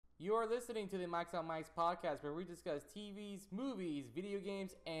You are listening to the Mike's on Mike's podcast, where we discuss TVs, movies, video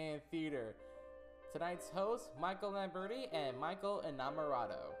games, and theater. Tonight's hosts, Michael Lamberti and Michael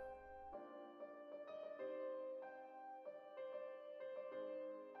Inamorato.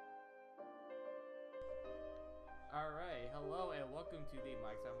 Alright, hello and welcome to the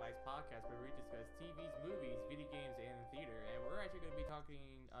Mike's on Mike's podcast, where we discuss TVs, movies, video games, and theater. And we're actually going to be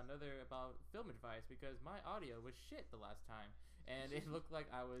talking about film advice, because my audio was shit the last time, and it looked like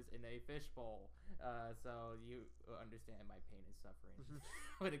I was in a fishbowl. So you understand my pain and suffering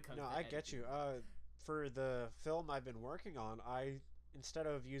when it comes to I get you. For the film I've been working on, instead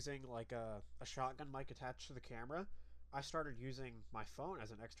of using like a shotgun mic attached to the camera, I started using my phone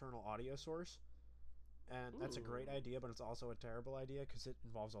as an external audio source. And that's a great idea, but it's also a terrible idea because it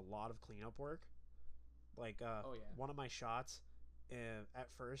involves a lot of cleanup work. Like, one of my shots, at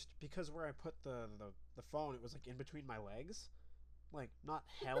first, because where I put the phone, it was like in between my legs. Like, not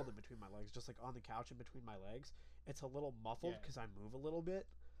held in between my legs, just like on the couch in between my legs. It's a little muffled because I move a little bit.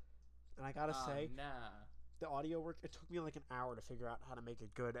 And I gotta say, the audio work, it took me like an hour to figure out how to make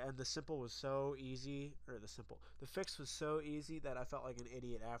it good. And the fix was so easy that I felt like an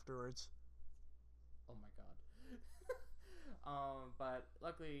idiot afterwards. Oh my god. But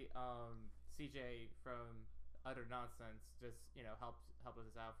luckily, CJ from Utter Nonsense just, helped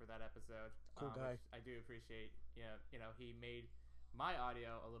us out for that episode. Cool guy. I do appreciate. He made my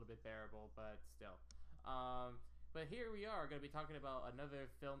audio a little bit bearable, but still. But here we are going to be talking about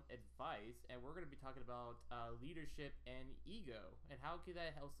another film advice, and we're going to be talking about leadership and ego, and how could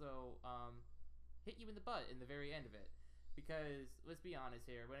that also hit you in the butt in the very end of it. Because, let's be honest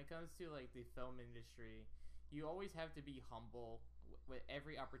here, when it comes to, like, the film industry, you always have to be humble with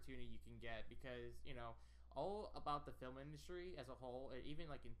every opportunity you can get, because, all about the film industry as a whole, and even,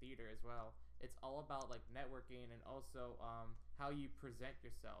 like, in theater as well, it's all about, like, networking and also how you present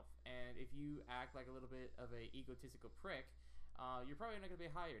yourself. And if you act like a little bit of a egotistical prick, you're probably not going to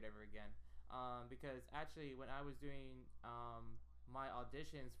be hired ever again. Because, actually, when I was doing my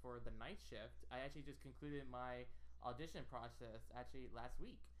auditions for the night shift, I actually just concluded my audition process actually last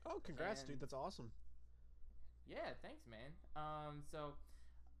week. Oh, congrats, dude. That's awesome. Yeah, thanks, man. So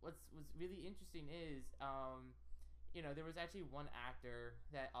what's really interesting is there was actually one actor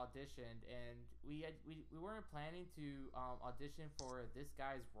that auditioned, and we weren't planning to audition for this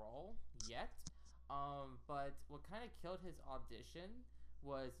guy's role yet. But what kind of killed his audition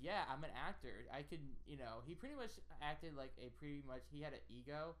was, I'm an actor. I could, he pretty much acted like he had an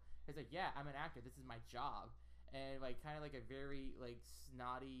ego. He's like, I'm an actor. This is my job. And like kind of like a very like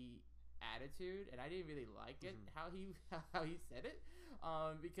snotty attitude, and I didn't really like it how he said it,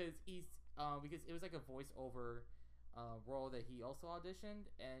 because it was like a voiceover role that he also auditioned,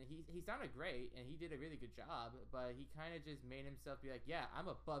 and he sounded great and he did a really good job, but he kind of just made himself be like,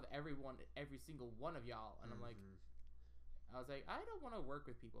 I'm above every single one of y'all, and I'm like, I was like, I don't want to work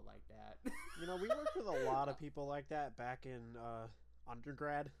with people like that. We worked with a lot of people like that back in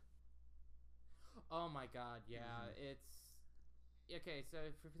undergrad. Oh my god, yeah. It's okay. So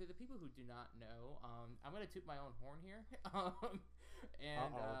for the people who do not know, I'm gonna toot my own horn here. I'm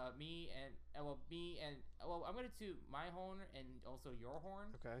gonna toot my horn and also your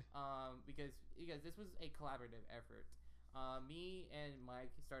horn. Okay. Because this was a collaborative effort. Me and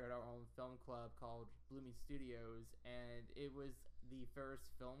Mike started our own film club called Blooming Studios, and it was the first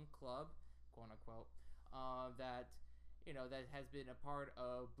film club, quote unquote, that has been a part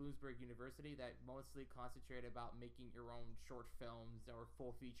of Bloomsburg University, that mostly concentrated about making your own short films or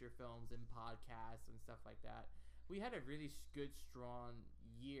full feature films and podcasts and stuff like that. We had a really good, strong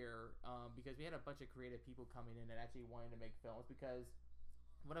year because we had a bunch of creative people coming in and actually wanting to make films, because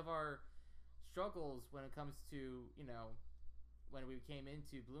one of our struggles when it comes to, when we came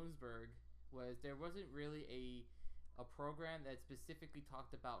into Bloomsburg was there wasn't really a program that specifically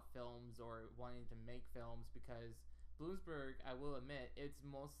talked about films or wanting to make films, because Bloomsburg, I will admit, it's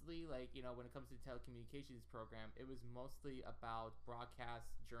mostly like, when it comes to the telecommunications program, it was mostly about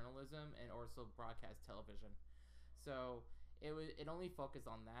broadcast journalism and also broadcast television. So it only focused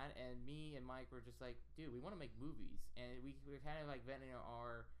on that, and me and Mike were just like, dude, we want to make movies, and we were kind of like venting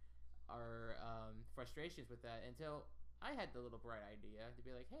our frustrations with that, until I had the little bright idea to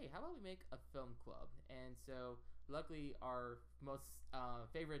be like, hey, how about we make a film club? And so luckily our most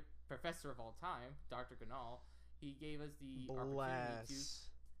favorite professor of all time, Dr. Ganal, he gave us the opportunity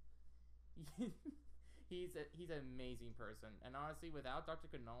to. He's an amazing person, and honestly, without Dr.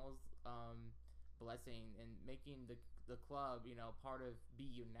 Ganal's blessing and making the club, part of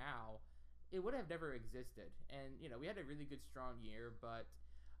BU Now, it would have never existed. And we had a really good, strong year, but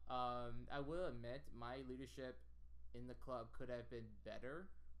I will admit my leadership in the club could have been better,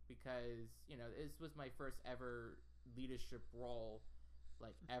 because this was my first ever leadership role,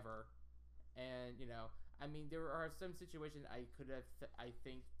 like ever, and I mean, there are some situations I could have. I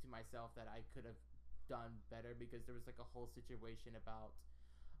think to myself that I could have done better because there was like a whole situation about.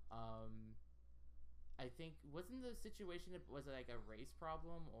 I think wasn't the situation was it like a race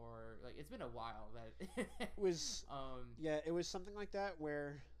problem or like it's been a while that It was yeah, it was something like that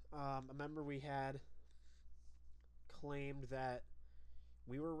where a member we had claimed that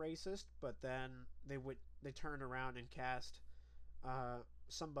we were racist, but then they turned around and cast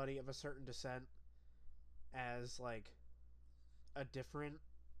somebody of a certain descent as like a different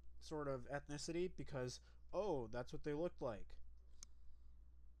sort of ethnicity because that's what they looked like.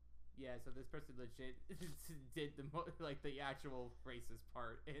 Yeah, so this person legit did like the actual racist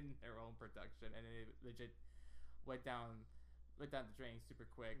part in their own production, and it legit went down the drain super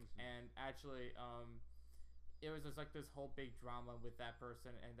quick. Mm-hmm. And actually, it was just like this whole big drama with that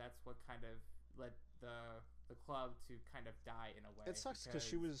person, and that's what kind of led the club to kind of die in a way. It sucks because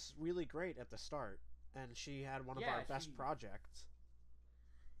she was really great at the start, and she had one of our best projects.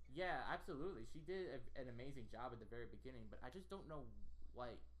 Yeah, absolutely. She did an amazing job at the very beginning, but I just don't know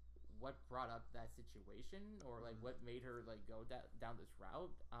what brought up that situation or like what made her like go down this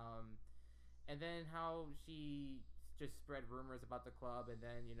route. And then how she just spread rumors about the club, and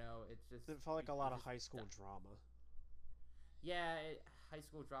then it felt like a lot of high school drama. Yeah, high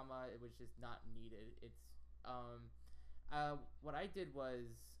school drama. It was just not needed. It's what I did was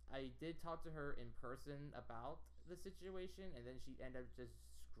I did talk to her in person about the situation, and then she ended up just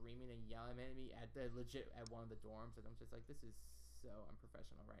screaming and yelling at me at one of the dorms, and I'm just like, this is so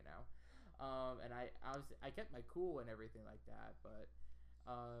unprofessional right now. And I kept my cool and everything like that, but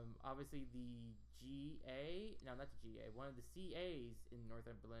obviously the one of the CAs in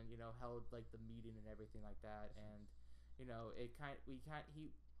Northumberland, held like the meeting and everything like that, and he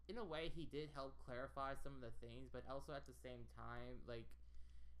in a way he did help clarify some of the things, but also at the same time like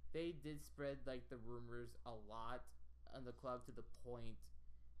they did spread like the rumors a lot on the club to the point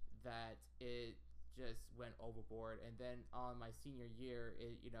that it just went overboard. And then on my senior year,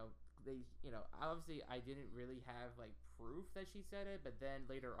 obviously I didn't really have like proof that she said it, but then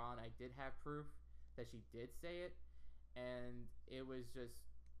later on I did have proof that she did say it, and it was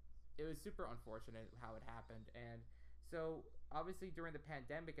super unfortunate how it happened. And so obviously during the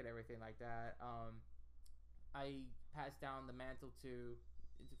pandemic and everything like that, I passed down the mantle to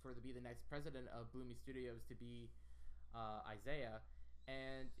be the next president of Bloomy Studios to be Isaiah.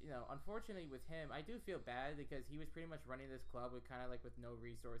 And unfortunately with him, I do feel bad because he was pretty much running this club with kind of like with no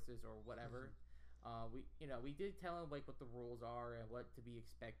resources or whatever. We did tell him like what the rules are and what to be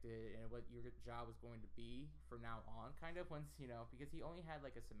expected and what your job was going to be from now on, kind of once because he only had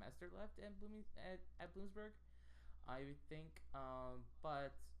like a semester left at Bloomsburg, I think.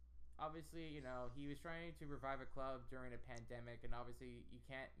 But obviously he was trying to revive a club during a pandemic, and obviously you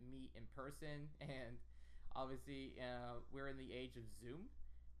can't meet in person, and obviously we're in the age of Zoom,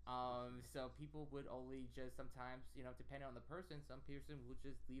 so people would only just sometimes depending on the person, some person would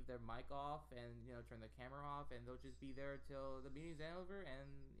just leave their mic off and turn the camera off, and they'll just be there till the meeting's over, and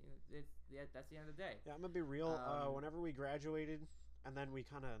that's the end of the day. Yeah, I'm gonna be real. Whenever we graduated and then we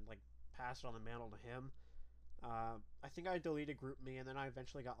kind of like passed on the mantle to him, I think I deleted GroupMe, and then I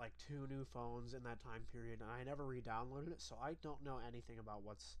eventually got like 2 new phones in that time period, and I never re-downloaded it, so I don't know anything about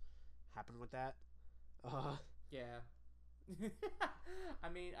what's happened with that. Yeah. I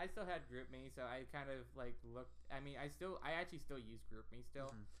mean, I still had GroupMe, so I kind of like looked. I mean, I actually still use GroupMe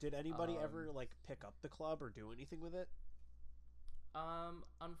still. Mm-hmm. Did anybody ever like pick up the club or do anything with it?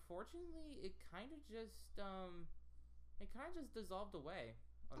 Unfortunately, it kind of just dissolved away.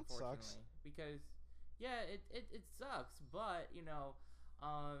 Unfortunately, that sucks. Because yeah, it sucks. But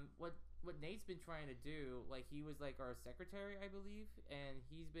what Nate's been trying to do, like he was like our secretary, I believe, and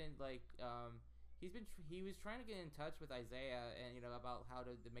he's been like he was trying to get in touch with Isaiah and about how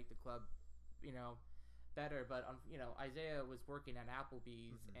to make the club better, but Isaiah was working at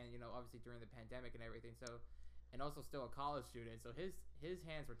Applebee's, and obviously during the pandemic and everything, so, and also still a college student, so his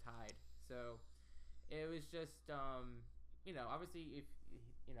hands were tied. So it was just obviously if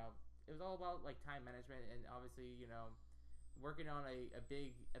it was all about like time management, and obviously working on a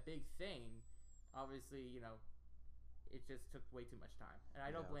big thing, obviously it just took way too much time, and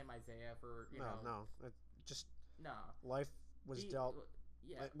I don't blame Isaiah for no, life was dealt.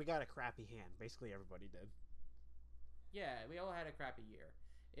 Yeah, we got a crappy hand. Basically, everybody did. Yeah, we all had a crappy year.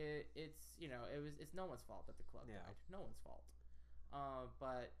 It's no one's fault that the club died. No one's fault.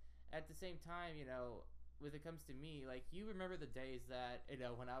 But at the same time, when it comes to me, like you remember the days that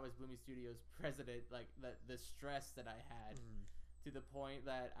when I was Bloomy Studios president, like the stress that I had. to the point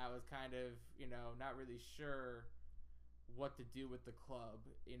that I was kind of, not really sure what to do with the club,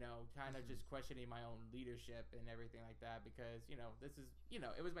 kind of just questioning my own leadership and everything like that, because, this is,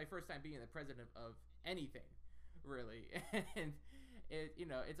 it was my first time being the president of anything, really. And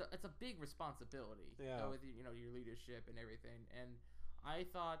it's a big responsibility, with, your leadership and everything. And I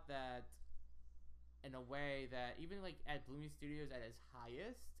thought that, in a way, that even like at Bloomy Studios at its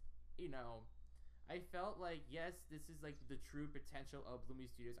highest, I felt like, yes, this is like the true potential of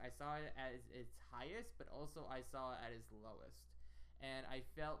Bloomy Studios. I saw it as its highest, but also I saw it at its lowest. And I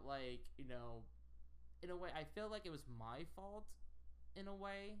felt like, in a way, I feel like it was my fault, in a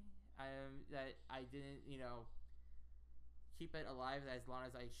way, that I didn't, keep it alive as long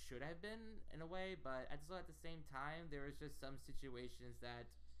as I should have been, in a way. But at the same time, there was just some situations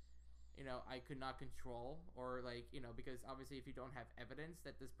that, I could not control, or like, because obviously if you don't have evidence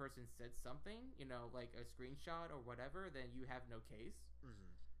that this person said something, like a screenshot or whatever, then you have no case.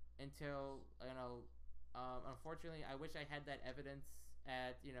 Until, unfortunately, I wish I had that evidence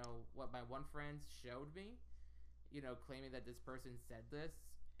at, what my one friend showed me, claiming that this person said this,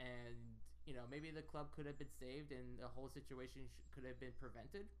 and, maybe the club could have been saved and the whole situation could have been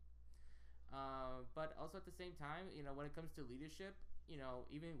prevented. But also at the same time, when it comes to leadership,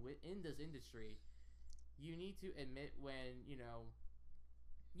 even within this industry, you need to admit when, you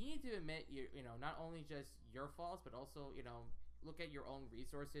need to admit not only just your faults, but also, look at your own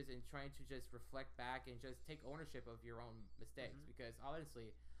resources and trying to just reflect back and just take ownership of your own mistakes. Because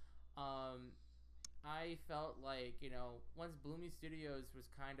honestly, I felt like, once Bloomy Studios was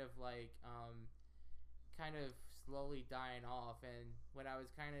kind of like, kind of slowly dying off, and when I was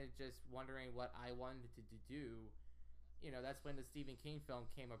kind of just wondering what I wanted to do, that's when the Stephen King film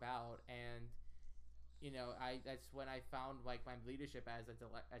came about. And that's when I found like my leadership as a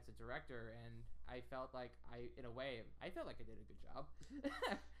director, and I felt like in a way, I felt like I did a good job.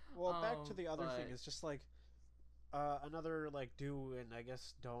 Well, back to the other thing is just like, another like do and I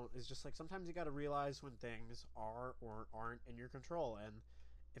guess don't is just like, sometimes you got to realize when things are or aren't in your control, and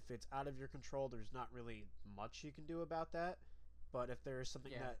if it's out of your control, there's not really much you can do about that. But if there is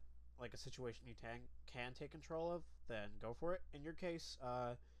something that, like a situation you can take control of, then go for it. In your case,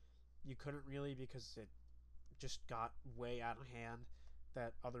 you couldn't really, because it just got way out of hand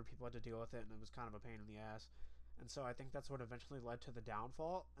that other people had to deal with it, and it was kind of a pain in the ass. And so I think that's what eventually led to the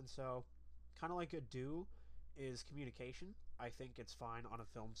downfall. And so, kind of like a do is communication. I think it's fine on a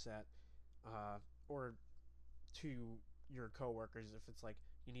film set, or to your coworkers, if it's like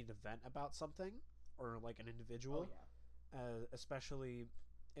you need to vent about something, or like an individual. Especially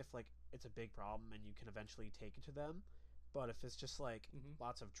if like it's a big problem and you can eventually take it to them. But if it's just like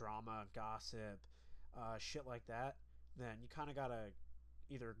lots of drama, gossip, shit like that, then you kind of gotta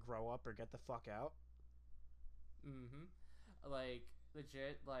either grow up or get the fuck out. Like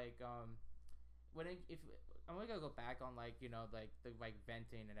legit, like if I'm gonna go back on like, like the like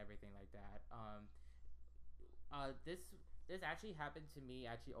venting and everything like that. This actually happened to me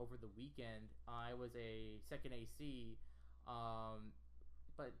actually over the weekend. I was a second AC.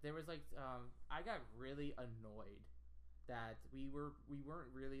 But there was like, I got really annoyed that we weren't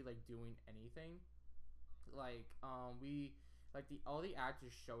really like doing anything. Like, all the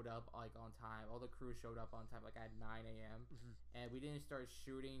actors showed up like on time. All the crew showed up on time, like at 9 a.m. And we didn't start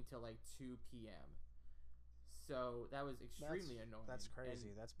shooting till like 2 p.m. So that was extremely annoying. That's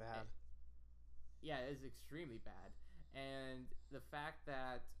crazy. That's bad. Yeah, it is extremely bad. And the fact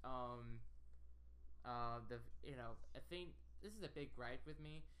that, I think this is a big gripe with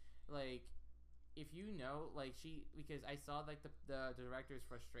me. Like, if like because I saw like the director's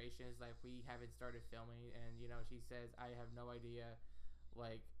frustrations, like we haven't started filming, and she says I have no idea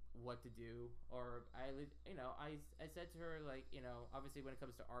like what to do, or I said to her, like, obviously when it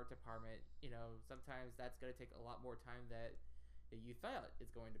comes to art department, sometimes that's gonna take a lot more time that you thought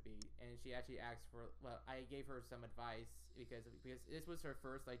it's going to be. And she actually asked for, well, I gave her some advice because this was her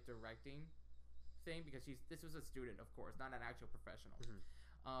first like directing thing, because this was a student, of course, not an actual professional.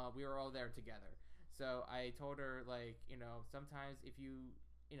 We were all there together, so I told her, like, sometimes if you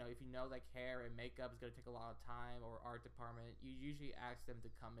know like hair and makeup is going to take a lot of time, or art department, you usually ask them to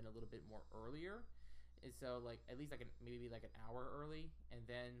come in a little bit more earlier. And so like at least like maybe like an hour early, and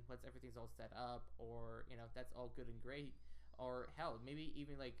then once everything's all set up, or that's all good and great, or hell, maybe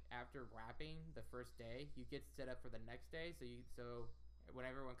even like after wrapping the first day, you get set up for the next day, so when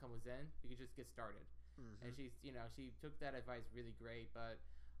everyone comes in, you can just get started. And she took that advice really great. But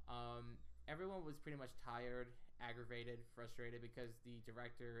everyone was pretty much tired, aggravated, frustrated, because the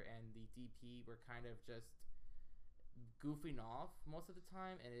director and the DP were kind of just goofing off most of the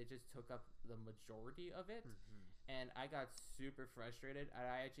time, and it just took up the majority of it. and I got super frustrated. And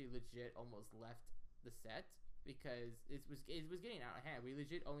I actually legit almost left the set because it was getting out of hand. We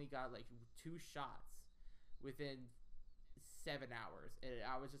legit only got like 2 shots within 7 hours, and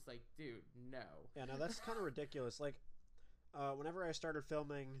I was just like, dude, no. Yeah, no, that's kind of ridiculous. Like, whenever I started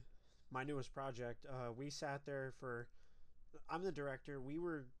filming my newest project, we sat there for. I'm the director. We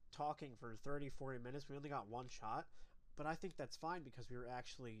were talking for 30, 40 minutes. We only got one shot, but I think that's fine because we were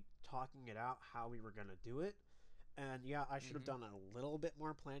actually talking it out how we were gonna do it. And yeah, I should have done a little bit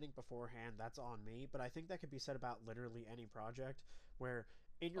more planning beforehand. That's on me. But I think that could be said about literally any project where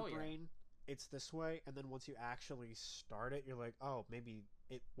in your brain it's this way, and then once you actually start it, you're like, oh, maybe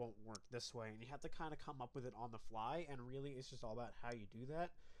it won't work this way. And you have to kind of come up with it on the fly, and really it's just all about how you do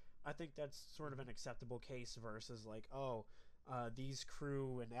that. I think that's sort of an acceptable case versus like, oh, these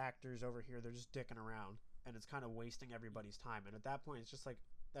crew and actors over here, they're just dicking around, and it's kind of wasting everybody's time. And at that point, it's just like,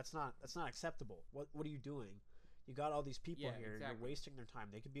 that's not acceptable. What are you doing? You got all these people here. Exactly. You're wasting their time.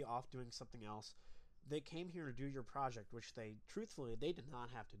 They could be off doing something else. They came here to do your project, which truthfully, they did not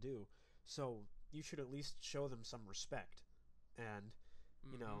have to do. So you should at least show them some respect and,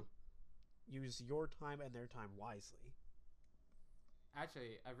 you know, use your time and their time wisely.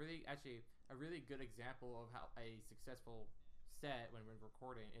 Actually, a really good example of how a successful set when we're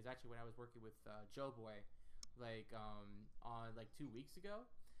recording is actually when I was working with Joe Boy, on 2 weeks ago,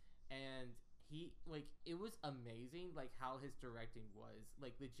 and he it was amazing how his directing was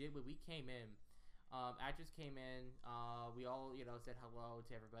legit. When we came in, actors came in, we all said hello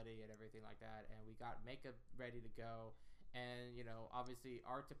to everybody and everything like that, and we got makeup ready to go, and obviously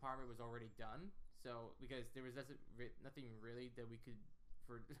art department was already done, so because there was nothing really that we could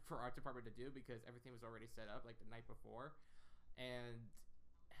for art department to do because everything was already set up the night before. And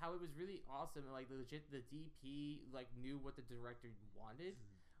how it was really awesome, and legit the DP knew what the director wanted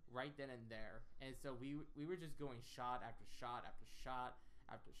right then and there, and so we were just going shot after shot after shot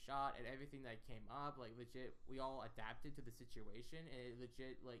after shot, and everything that came up legit we all adapted to the situation, and it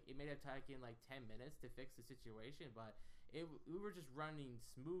legit it may have taken 10 minutes to fix the situation, but we were just running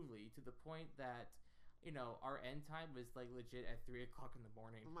smoothly to the point that our end time was legit at 3 o'clock in the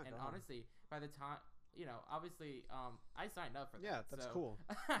morning. Oh my and God. Honestly, by the time obviously I signed up for that. Yeah, that's cool.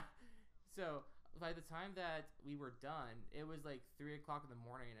 So by the time that we were done, it was 3 o'clock in the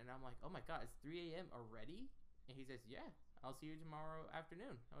morning, and I'm like, oh my God, it's 3 a.m. already? And he says, yeah, I'll see you tomorrow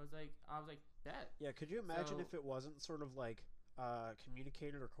afternoon. I was like, bet. Yeah, could you imagine if it wasn't sort of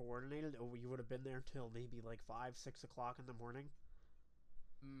communicated or coordinated, or you would have been there till maybe 5, 6 o'clock in the morning?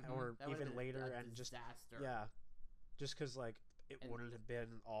 Or that even later, and disaster. Just because it wouldn't have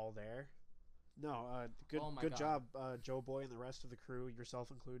been all there. No, good God. job, Joe Boy and the rest of the crew,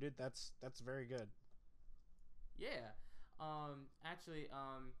 yourself included. That's very good. Yeah. Actually,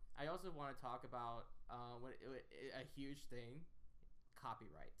 I also want to talk about a huge thing,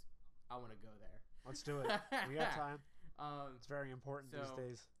 copyright. I want to go there. Let's do it. We got time. It's very important these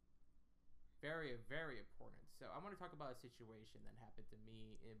days. Very, very important. So I want to talk about a situation that happened to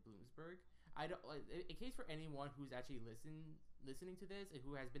me in Bloomsburg. I don't, in case for anyone who's actually listening to this and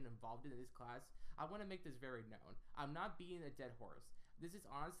who has been involved in this class, I want to make this very known. I'm not being a dead horse. This is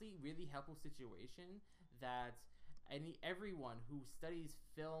honestly really helpful situation that everyone who studies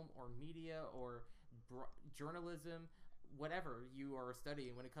film or media or journalism, whatever you are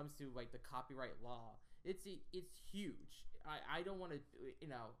studying when it comes to the copyright law, it's huge. I don't want to,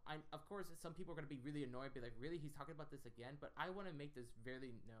 of course some people are going to be really annoyed, be like, really, he's talking about this again? But I want to make this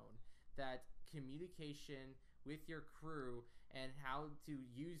very known that communication with your crew and how to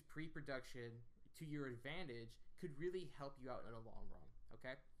use pre-production to your advantage could really help you out in the long run.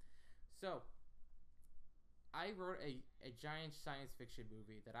 Okay, so I wrote a giant science fiction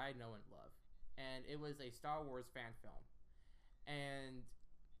movie that I know and love, and it was a Star Wars fan film, and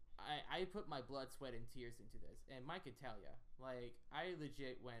I put my blood, sweat, and tears into this, and Mike could tell you, I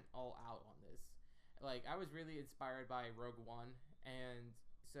legit went all out on this. I was really inspired by Rogue One, and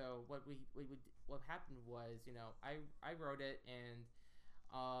so what happened was, I wrote it, and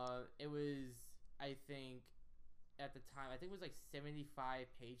it was, I think, at the time, I think it was 75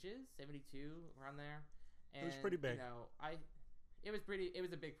 pages, 72, around there. And, it was pretty big. It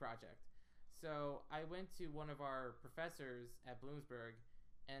was a big project. So I went to one of our professors at Bloomsburg,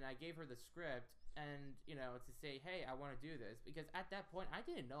 and I gave her the script, and to say, hey, I want to do this, because at that point I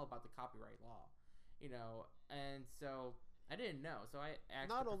didn't know about the copyright law, and so I didn't know. So I asked.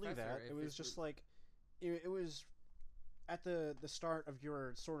 Not only that, it was just it was at the start of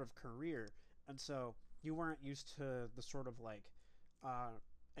your sort of career, and so you weren't used to the sort of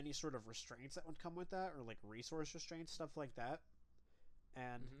any sort of restraints that would come with that, or resource restraints, stuff like that.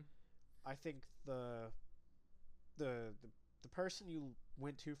 And I think the person you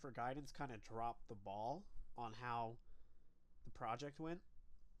went to for guidance kind of dropped the ball on how the project went.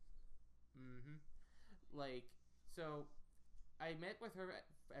 Mm-hmm. Like, so I met with her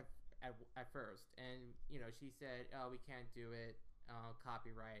at first, and she said, "Oh, we can't do it,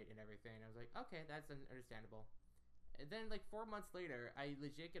 copyright and everything." And I was like, "Okay, that's understandable." And then, like 4 months later, I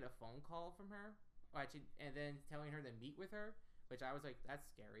legit get a phone call from her, and then telling her to meet with her, which I was like, "That's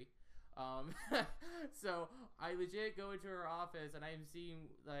scary." Um, so I legit go into her office, and I'm seeing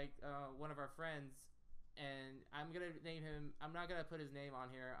like one of our friends, and I'm gonna name him. I'm not gonna put his name on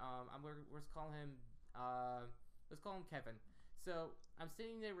here. Let's call him. Let's call him Kevin. So I'm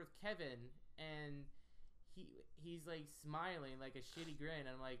sitting there with Kevin, and he's like smiling like a shitty grin.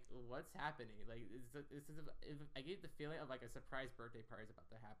 And I'm like, what's happening? Like, I get the feeling of like a surprise birthday party is about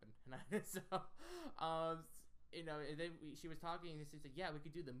to happen. And so, and then she was talking, and she's like, yeah, we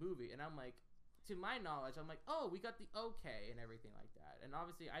could do the movie. And I'm like, to my knowledge, I'm like, oh, we got the okay and everything like that. And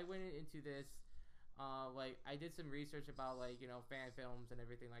obviously, I went into this. Like I did some research about like fan films and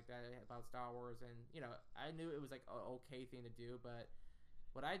everything like that about Star Wars, and I knew it was like an okay thing to do, but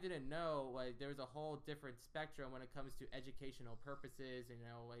what I didn't know, like there's a whole different spectrum when it comes to educational purposes,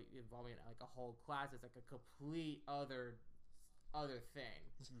 like involving like a whole class. It's like a complete other thing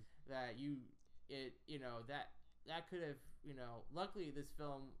that that could have luckily this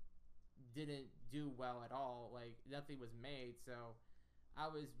film didn't do well at all. Like nothing was made, so I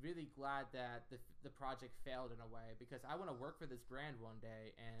was really glad that the project failed in a way, because I want to work for this brand one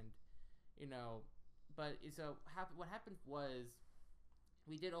day. And but so what happened was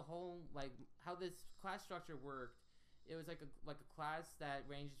we did a whole like how this class structure worked. It was like a class that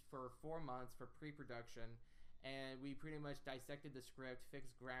ranged for 4 months for pre-production, and we pretty much dissected the script,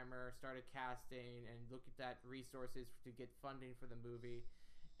 fixed grammar, started casting, and looked at resources to get funding for the movie.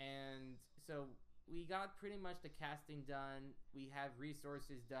 And so we got pretty much the casting done. We have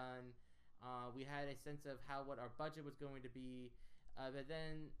resources done. We had a sense of what our budget was going to be. But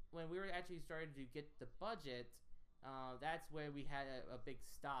then when we were actually starting to get the budget, that's where we had a big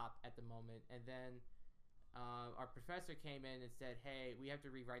stop at the moment. And then our professor came in and said, hey, we have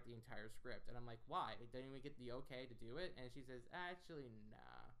to rewrite the entire script. And I'm like, why? Didn't we get the okay to do it? And she says, actually,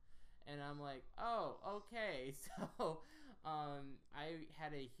 nah. And I'm like, oh, okay. So I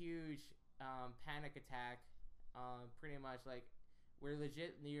had a huge panic attack. Pretty much like we're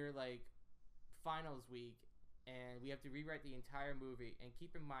legit near like finals week, and we have to rewrite the entire movie. And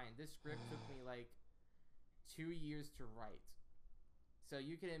keep in mind, this script took me like 2 years to write, so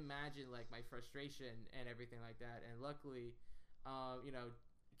you can imagine like my frustration and everything like that. And luckily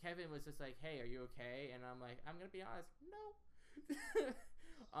Kevin was just like, hey, are you okay? And I'm like, I'm gonna be honest, no.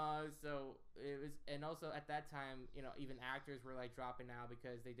 So it was, and also at that time, even actors were like dropping out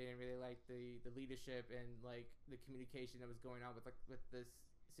because they didn't really like the leadership and like the communication that was going on with this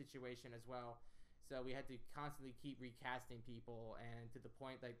situation as well. So we had to constantly keep recasting people, and to the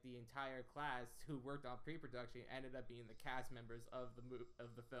point like the entire class who worked on pre-production ended up being the cast members of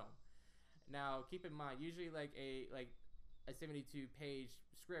the film. Now, keep in mind, usually like a 72-page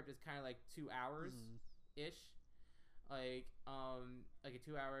script is kind of like 2 hours ish. Like a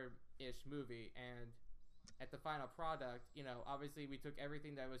 2-hour ish movie. And at the final product, obviously we took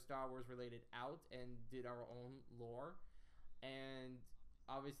everything that was Star Wars related out and did our own lore. And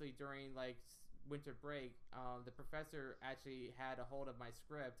obviously during like winter break, the professor actually had a hold of my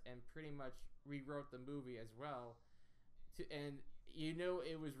script and pretty much rewrote the movie as well. And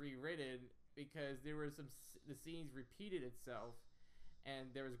it was rewritten because there were the scenes repeated itself, and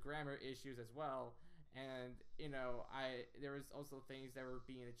there was grammar issues as well. And there was also things that were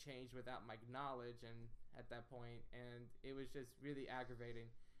being changed without my knowledge, and at that point, and it was just really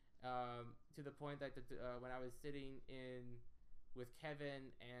aggravating, to the point that when I was sitting in with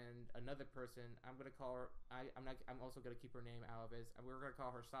Kevin and another person, I'm gonna call her. I'm also gonna keep her name out of this. We're gonna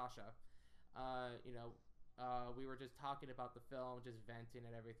call her Sasha. We were just talking about the film, just venting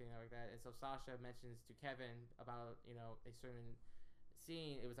and everything like that. And so Sasha mentions to Kevin about a certain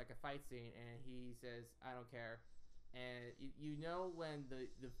scene. It was like a fight scene, and he says, I don't care. And when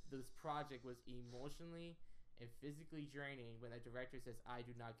this project was emotionally and physically draining, when the director says, I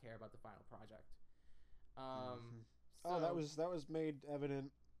do not care about the final project. So, that was made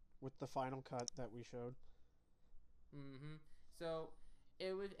evident with the final cut that we showed. So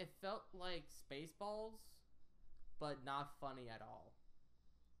it felt like Spaceballs, but not funny at all.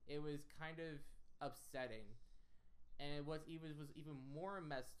 It was kind of upsetting. And what was even more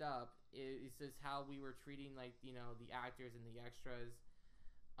messed up is just how we were treating like the actors and the extras.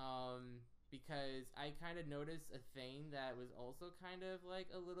 because I kind of noticed a thing that was also kind of like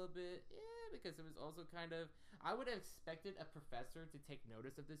a little bit, because it was also kind of, I would have expected a professor to take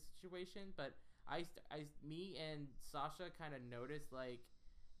notice of this situation, but me and Sasha kind of noticed, like,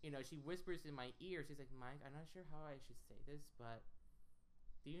 she whispers in my ear. She's like, Mike, I'm not sure how I should say this, but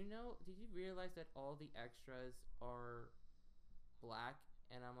did you realize that all the extras are black?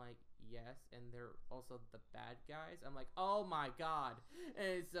 And I'm like, yes, and they're also the bad guys. I'm like, oh my god.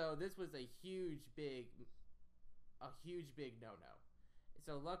 And so this was a huge big no-no.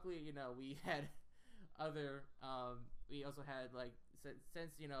 So luckily, we had other, we also had, like,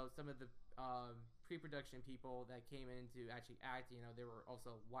 since some of the pre-production people that came in to actually act, they were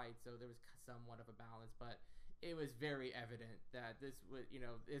also white, so there was somewhat of a balance, but it was very evident that this was,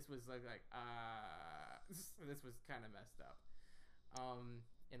 this was like this was kind of messed up,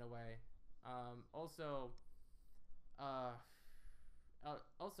 in a way. Also,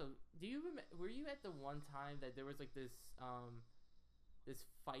 were you at the one time that there was like this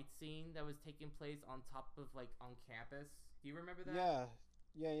fight scene that was taking place on top of, like, on campus? Do you remember that?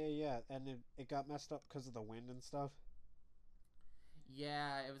 Yeah. And it got messed up because of the wind and stuff.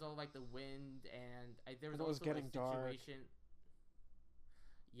 Yeah, it was all like the wind, and there was also getting a situation. Dark.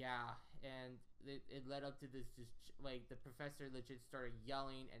 Yeah, and it led up to this, just like the professor legit started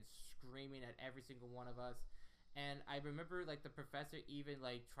yelling and screaming at every single one of us. And I remember, like, the professor even,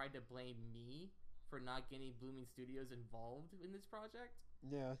 like, tried to blame me for not getting Blooming Studios involved in this project.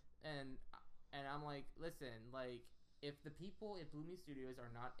 Yeah. And I'm like, listen, like, if the people at Blooming Studios are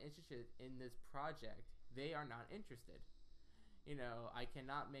not interested in this project, they are not interested. I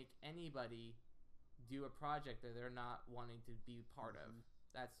cannot make anybody do a project that they're not wanting to be part of.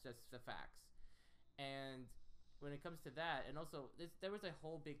 That's just the facts. And when it comes to that, and also there was a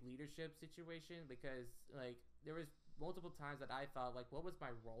whole big leadership situation, because, like, there was multiple times that I thought, like, what was my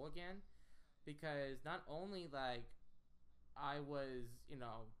role again? Because not only, like, I was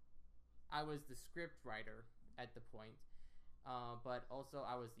the script writer at the point, but also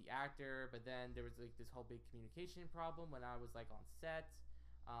I was the actor. But then there was, like, this whole big communication problem when I was, like, on set,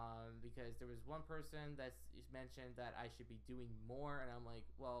 because there was one person that mentioned that I should be doing more, and I'm like,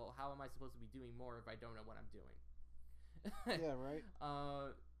 well, how am I supposed to be doing more if I don't know what I'm doing? Yeah, right.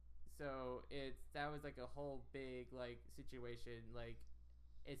 So that was, like, a whole big, like, situation. Like,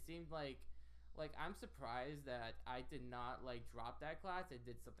 it seemed like I'm surprised that I did not, like, drop that class and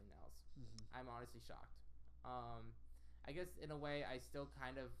did something else. I'm honestly shocked. I guess in a way I still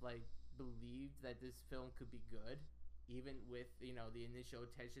kind of, like, believed that this film could be good, even with, the initial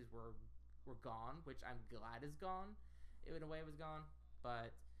tensions were gone, which I'm glad is gone. In a way it was gone,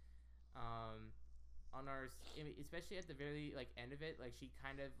 but especially at the very, like, end of it, like, she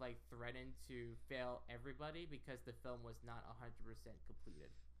kind of, like, threatened to fail everybody because the film was not 100% completed.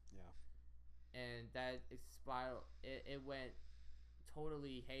 Yeah. And that it went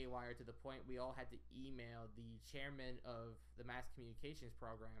totally haywire to the point we all had to email the chairman of the mass communications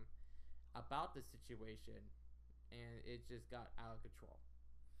program about the situation, and it just got out of control.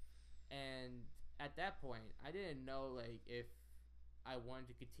 And at that point, I didn't know, like, if I wanted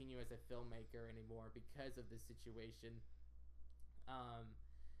to continue as a filmmaker anymore because of this situation.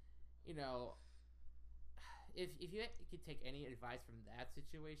 If you could take any advice from that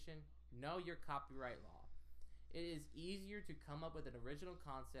situation, know your copyright law. It is easier to come up with an original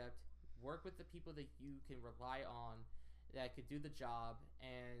concept, work with the people that you can rely on that could do the job,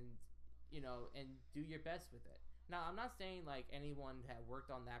 and and do your best with it. Now, I'm not saying, like, anyone that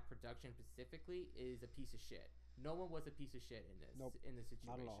worked on that production specifically is a piece of shit. No one was a piece of shit in this. Nope, in this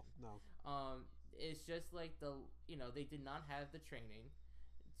situation. Not at all. No. It's just like they did not have the training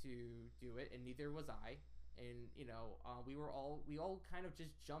to do it, and neither was I. And we all kind of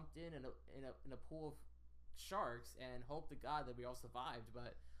just jumped in a pool of sharks and hoped to God that we all survived.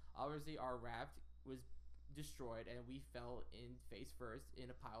 But obviously our raft was destroyed, and we fell in face first in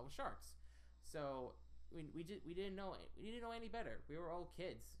a pile of sharks. So we didn't know any better. We were all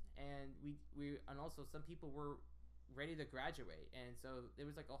kids, and and also some people were ready to graduate, and so there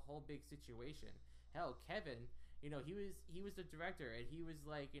was, like, a whole big situation. Hell, Kevin, he was the director, and he was,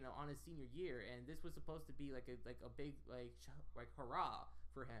 like, on his senior year, and this was supposed to be like a big, like hurrah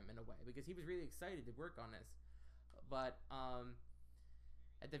for him in a way, because he was really excited to work on this. But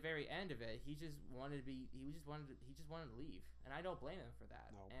at the very end of it, he just wanted to leave, and I don't blame him for that.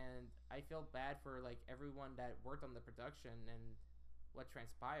 No. And I feel bad for, like, everyone that worked on the production and what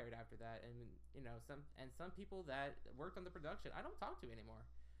transpired after that, and some people that worked on the production I don't talk to anymore,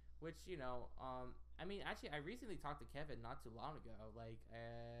 which I mean, actually, I recently talked to Kevin not too long ago, like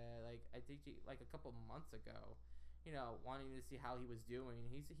I think like a couple months ago, wanting to see how he was doing.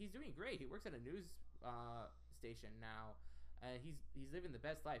 He's doing great. He works at a news station now. He's living the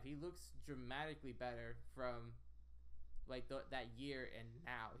best life. He looks dramatically better from like that year and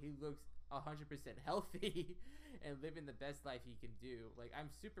now. He looks 100% healthy and living the best life he can do. Like, I'm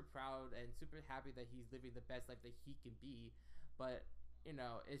super proud and super happy that he's living the best life that he can be. But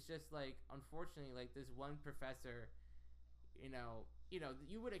it's just like, unfortunately, like this one professor,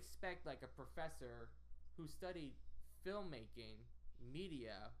 you would expect like a professor who studied filmmaking,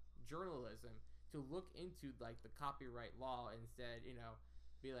 media, journalism to look into like the copyright law and instead,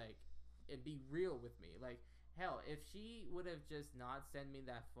 be like, and be real with me. Like, hell, if she would have just not sent me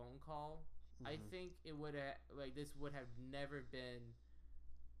that phone call, I think it would have, like, this would have never been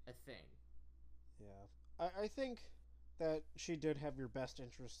a thing. Yeah. I think that she did have your best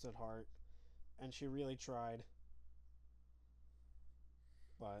interests at heart, and she really tried.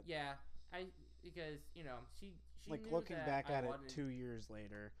 But yeah, because she like, knew looking that back I at it wanted. 2 years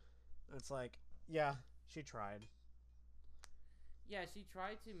later, it's like, yeah, she tried. Yeah, she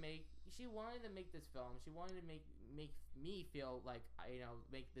tried to make. She wanted to make this film. She wanted to make me feel like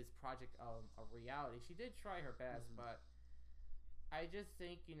make this project a reality. She did try her best, but I just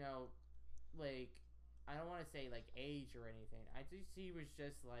think like, I don't want to say like age or anything. I think she was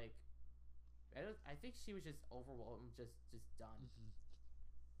just like, I think she was just overwhelmed, just done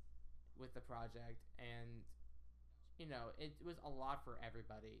with the project, and it was a lot for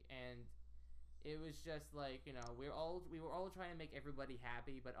everybody, and it was just like, we were all trying to make everybody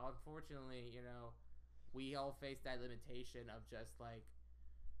happy, but unfortunately, we all faced that limitation of just like,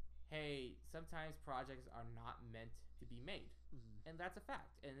 hey, sometimes projects are not meant to be made, and that's a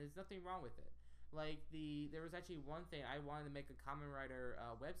fact, and there's nothing wrong with it. Like, there was actually one thing I wanted to make a Kamen Rider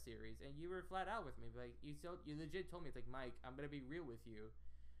web series, and you were flat out with me, like, you legit told me, it's like, Mike, I'm gonna be real with you.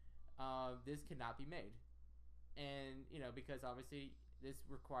 This cannot be made, and because obviously this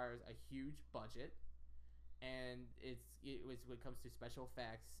requires a huge budget, and it was when it comes to special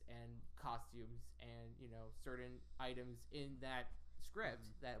effects and costumes and certain items in that script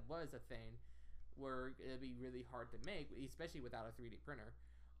that was a thing were it'd be really hard to make, especially without a 3D printer.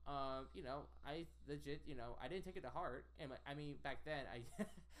 I legit, I didn't take it to heart, and I mean, back then I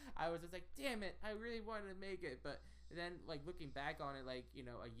I was just like, damn it, I really wanted to make it, but then, like, looking back on it, like,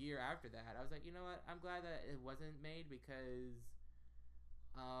 a year after that, I was like, you know what, I'm glad that it wasn't made, because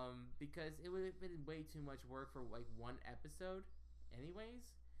it would have been way too much work for like one episode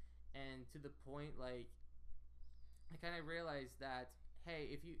anyways, and to the point, like, I kind of realized that,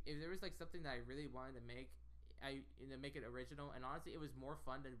 hey, if there was like something that I really wanted to make, make it original, and honestly, it was more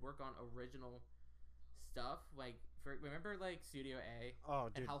fun to work on original stuff. Like, remember like Studio A? Oh,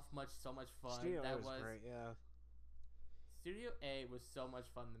 dude, and how so much fun Studio that A was great. Yeah. Studio A was so much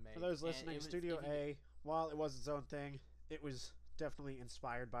fun to make. For those listening, Studio A, while it was its own thing, it was definitely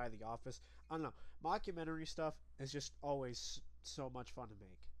inspired by The Office. I don't know. Mockumentary stuff is just always so much fun to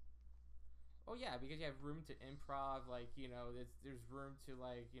make. Oh yeah, because you have room to improv. Like, there's room to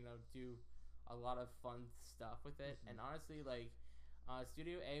like do a lot of fun stuff with it. And honestly, like,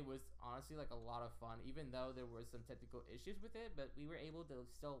 Studio A was honestly like a lot of fun, even though there were some technical issues with it. But we were able to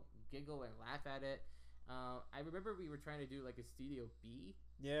still giggle and laugh at it. I remember we were trying to do like a Studio B.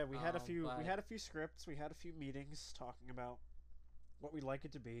 Yeah, we had a few. We had a few scripts. We had a few meetings talking about what we'd like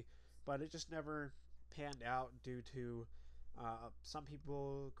it to be, but it just never panned out due to some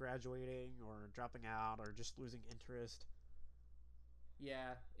people graduating or dropping out or just losing interest.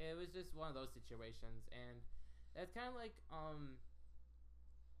 Yeah, it was just one of those situations, and that's kind of like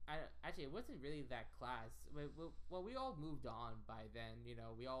actually, it wasn't really that class. Well, we all moved on by then.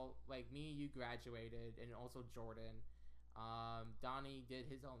 We all, like, me, you graduated, and also Jordan. Donnie did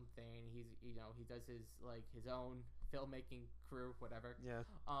his own thing. He does his own filmmaking crew, whatever. Yeah.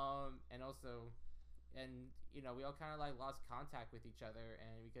 And also, we all kind of like lost contact with each other,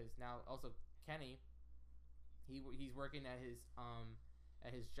 and because now also Kenny, he's working at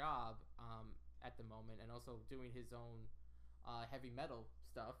his job at the moment, and also doing his own heavy metal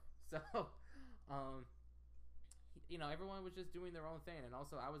stuff. So everyone was just doing their own thing, and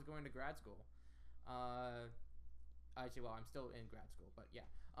also I was going to grad school. Actually, well, I'm still in grad school, but yeah.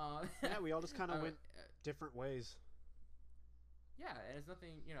 Yeah, we all just kind of went different ways. Yeah, and there's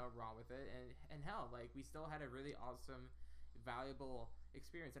nothing wrong with it, and hell, like, we still had a really awesome, valuable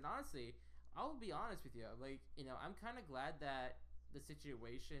experience. And honestly, I'll be honest with you, like, I'm kind of glad that the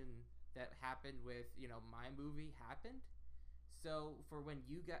situation that happened with my movie happened. So for when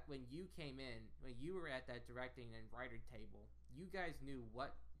you came in, when you were at that directing and writer table, you guys knew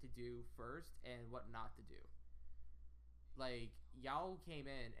what to do first and what not to do. Like, y'all came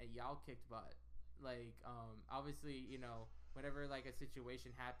in and y'all kicked butt. obviously, whenever like a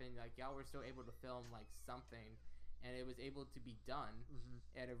situation happened, like y'all were still able to film like something, and it was able to be done Hmm.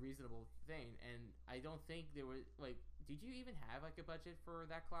 at a reasonable thing. And I don't think there was like, did you even have like a budget for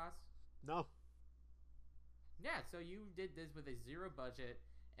that class? No. Yeah, so you did this with a zero budget,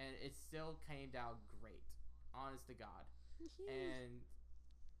 and it still came out great, honest to God. And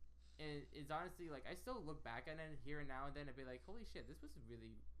it's honestly like I still look back at it here and now and then and be like, holy shit, this was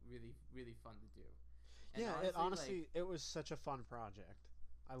really, really, really fun to do. And Yeah, it honestly, like, honestly it was such a fun project.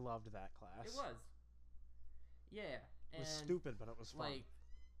 I loved that class. it was, yeah, It was and stupid, but it was fun. like,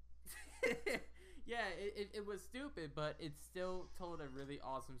 yeah, it was stupid, but it still told a really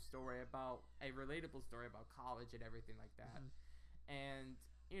awesome story about a relatable story about college and everything like that. Mhm. And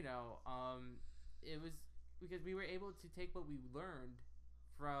it was because we were able to take what we learned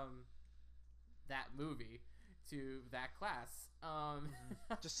from that movie to that class.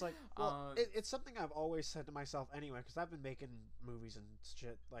 Just like, well, it's something I've always said to myself anyway, because I've been making movies and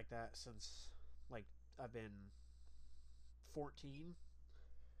shit like that since like I've been 14,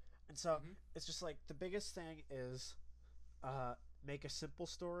 and so Mhm. it's just like the biggest thing is make a simple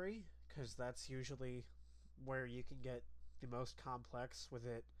story, because that's usually where you can get the most complex with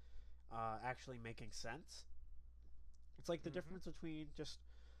it actually making sense. It's like the Mhm. difference between just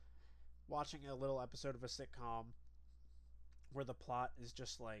watching a little episode of a sitcom where the plot is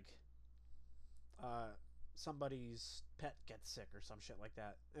just like uh, somebody's pet gets sick or some shit like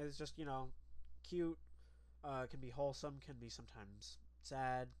that. It's just, cute, can be wholesome, can be sometimes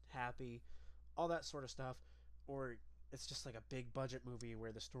sad, happy, all that sort of stuff. Or it's just like a big budget movie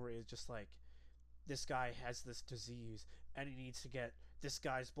where the story is just like this guy has this disease and he needs to get this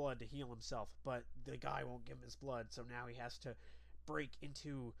guy's blood to heal himself, but the guy won't give him his blood, so now he has to break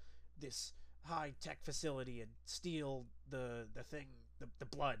into this high tech facility and steal the thing, the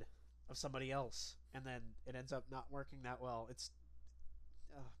blood of somebody else, and then it ends up not working that well. It's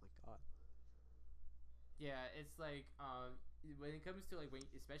oh my god. Yeah, it's like when it comes to like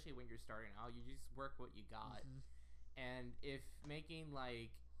especially when you're starting out, you just work what you got. Mm-hmm. And if making like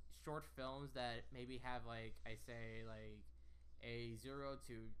short films that maybe have like I say like a $0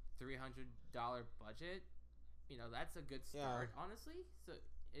 to $300 budget, that's a good Yeah, start, honestly. So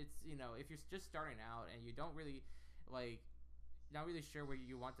it's if you're just starting out and you don't really like not really sure where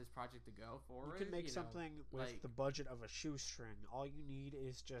you want this project to go you forward, can make something with like the budget of a shoestring. All you need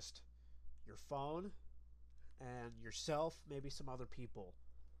is just your phone and yourself, maybe some other people,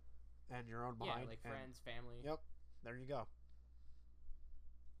 and your own yeah, mind. like And friends, family, yep, there you go.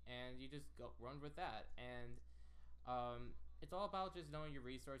 and you just go run with that. And it's all about just knowing your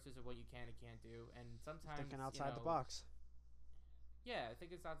resources and what you can and can't do. And sometimes Thinking outside the box. yeah, I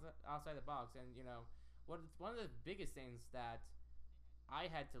think it's outside the box. And one of the biggest things that I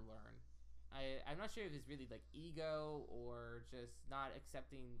had to learn. I'm not sure if it's really like ego or just not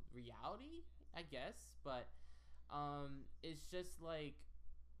accepting reality, I guess, but it's just like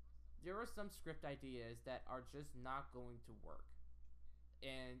there are some script ideas that are just not going to work.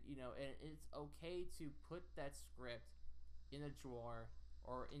 And and it's okay to put that script in a drawer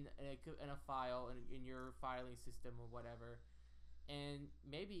or in a file in your filing system or whatever, and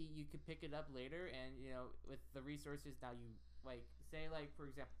maybe you could pick it up later. And with the resources now, you like say, like, for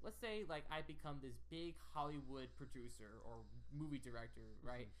example, let's say like I become this big Hollywood producer or movie director,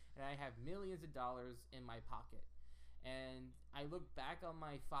 right? Mm-hmm. And I have millions of dollars in my pocket, and I look back on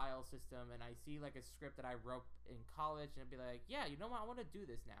my file system and I see like a script that I wrote in college, and I'd be like, yeah, you know what, I want to do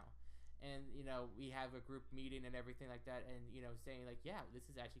this now. And we have a group meeting and everything like that, and saying like, yeah, this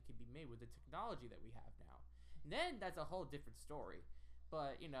is actually could be made with the technology that we have now. And then that's a whole different story.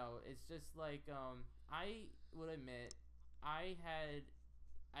 But it's just like I would admit I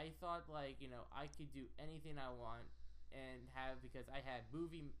thought like I could do anything I want and have, because I had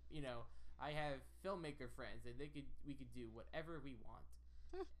I have filmmaker friends and we could do whatever we want.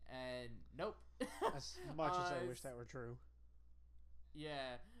 And nope. As much as I wish that were true.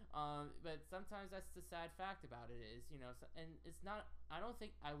 Yeah. But sometimes that's the sad fact about it is, and it's not. I don't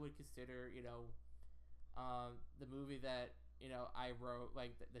think I would consider, the movie that I wrote,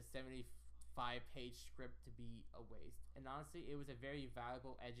 like the 75-page script, to be a waste. And honestly, it was a very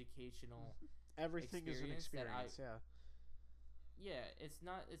valuable educational Everything is an experience experience, yeah. yeah, it's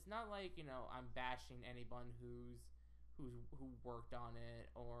not like I'm bashing anyone who worked on it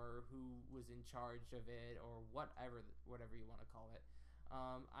or who was in charge of it or whatever you want to call it.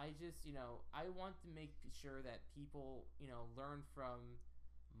 I just I want to make sure that people learn from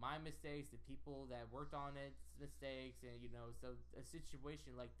my mistakes, the people that worked on its mistakes, and so a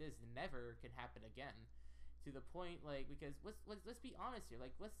situation like this never can happen again. to the point, like, because let's be honest here.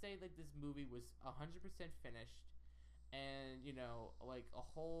 Like, let's say like this movie was 100% finished, and like a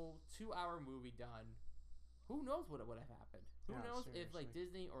whole 2-hour movie done. Who knows what would have happened? Who knows if like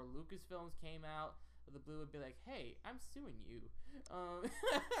Disney or Lucasfilms came out with the blue would be like, hey, I'm suing you,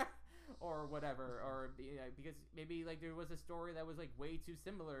 or whatever, or because maybe like there was a story that was like way too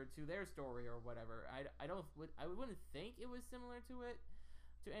similar to their story or whatever. I wouldn't think it was similar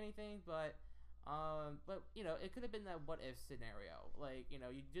to anything, but it could have been that what if scenario. Like,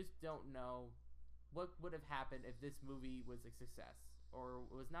 you just don't know what would have happened if this movie was a success or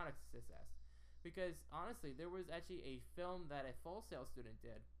was not a success. Because honestly, there was actually a film that a Full Sail student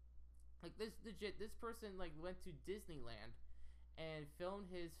did. Like, this person like went to Disneyland and filmed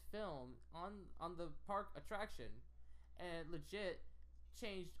his film on the park attraction, and legit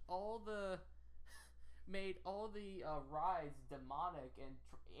changed made all the rides demonic and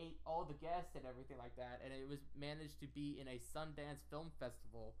ate all the guests and everything like that, and it was managed to be in a Sundance Film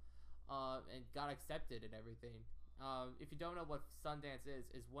Festival, and got accepted and everything. If you don't know what Sundance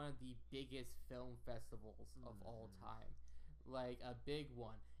is one of the biggest film festivals of all time, like a big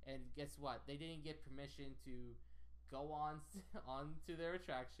one. And guess what? They didn't get permission to go onto their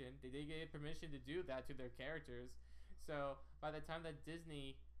attraction. They didn't get permission to do that to their characters. So by the time that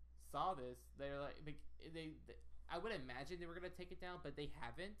Disney saw this, they're like, I would imagine they were gonna take it down, but they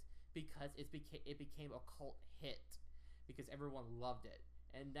haven't, because it became a cult hit because everyone loved it.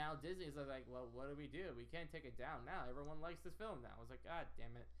 And now Disney is like, well, what do? We can't take it down now. Everyone likes this film now. I was like, God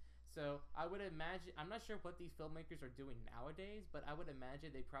damn it. So I would imagine, I'm not sure what these filmmakers are doing nowadays, but I would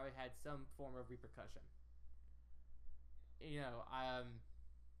imagine they probably had some form of repercussion.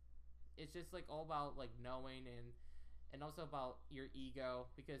 It's just like all about like knowing and also about your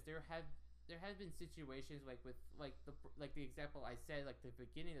ego, because there have been situations like with like the example I said like the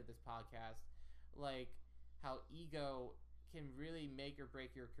beginning of this podcast, like how ego can really make or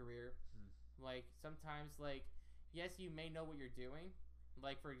break your career. Like sometimes, like, yes, you may know what you're doing.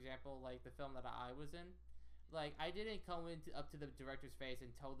 Like, for example, like the film that I was in, like I didn't come up to the director's face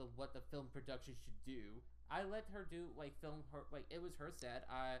and tell them what the film production should do. I let her do film her, like it was her set.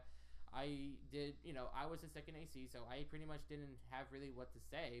 I did, I was a second AC, so I pretty much didn't have really what to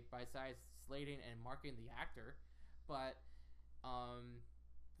say besides slating and marking the actor. But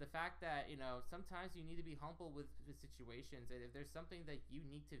the fact that sometimes you need to be humble with situations, and if there's something that you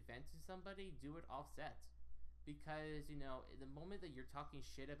need to vent to somebody, do it offset, because the moment that you're talking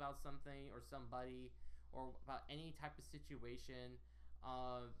shit about something or somebody or about any type of situation,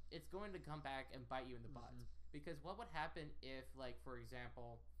 it's going to come back and bite you in the butt. Because what would happen if, like, for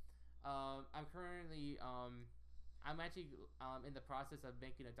example, I'm currently I'm actually in the process of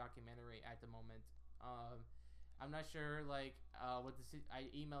making a documentary at the moment. I'm not sure, like, I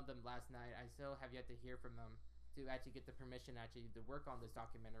emailed them last night. I still have yet to hear from them to actually get the permission to work on this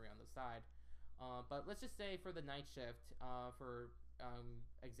documentary on the side. But let's just say for the night shift, for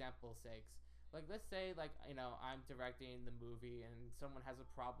example's sakes, like, let's say, like, I'm directing the movie and someone has a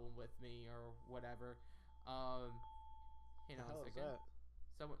problem with me or whatever. How was that?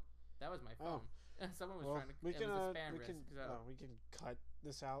 That was my phone. Someone was trying to. We can it was a spam risk. we can cut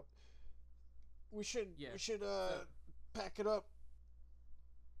this out. We should pack it up.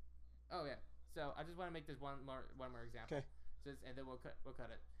 Oh yeah. So I just want to make this one more example. Okay. And then we'll cut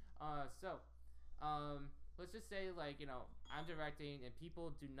it. Let's just say, like, I'm directing and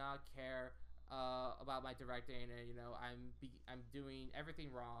people do not care about my directing, and I'm doing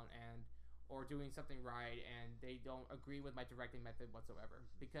everything wrong or doing something right, and they don't agree with my directing method whatsoever,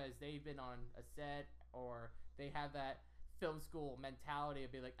 because they've been on a set or they have that film school mentality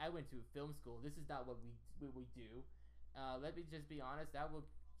of being like, I went to film school. This is not what we do. Let me just be honest. That will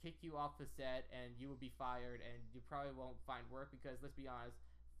kick you off the set, and you will be fired, and you probably won't find work, because let's be honest,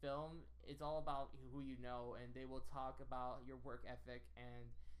 film is all about who you know, and they will talk about your work ethic. And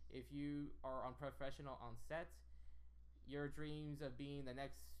if you are unprofessional on set, your dreams of being the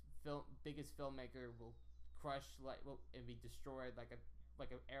next biggest filmmaker will crush and be destroyed like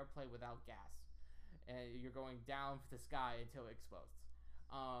an airplane without gas. And you're going down the sky until it explodes.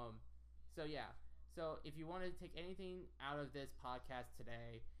 So yeah. So if you want to take anything out of this podcast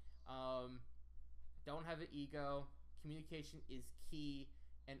today, don't have an ego. Communication is key,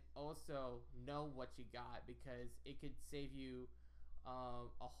 and also know what you got, because it could save you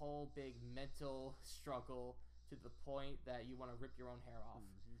a whole big mental struggle to the point that you want to rip your own hair off.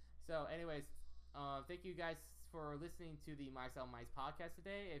 So anyways, thank you guys for listening to the Myself Mice podcast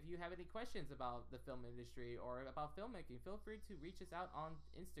today. If you have any questions about the film industry or about filmmaking, feel free to reach us out on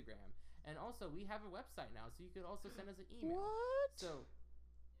Instagram. And also, we have a website now, so you could also send us an email. What? So,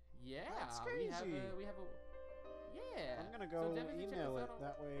 yeah, That's crazy. we have a Yeah. I'm gonna go definitely check email us it. out on-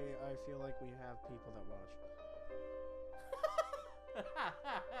 That way I feel like we have people that watch.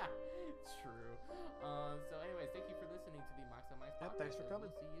 True. So anyways, thank you for listening to the Max on Mice Yep, podcast. thanks for and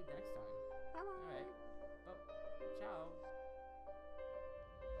coming. We'll see you next time. Bye bye. All right. Ciao.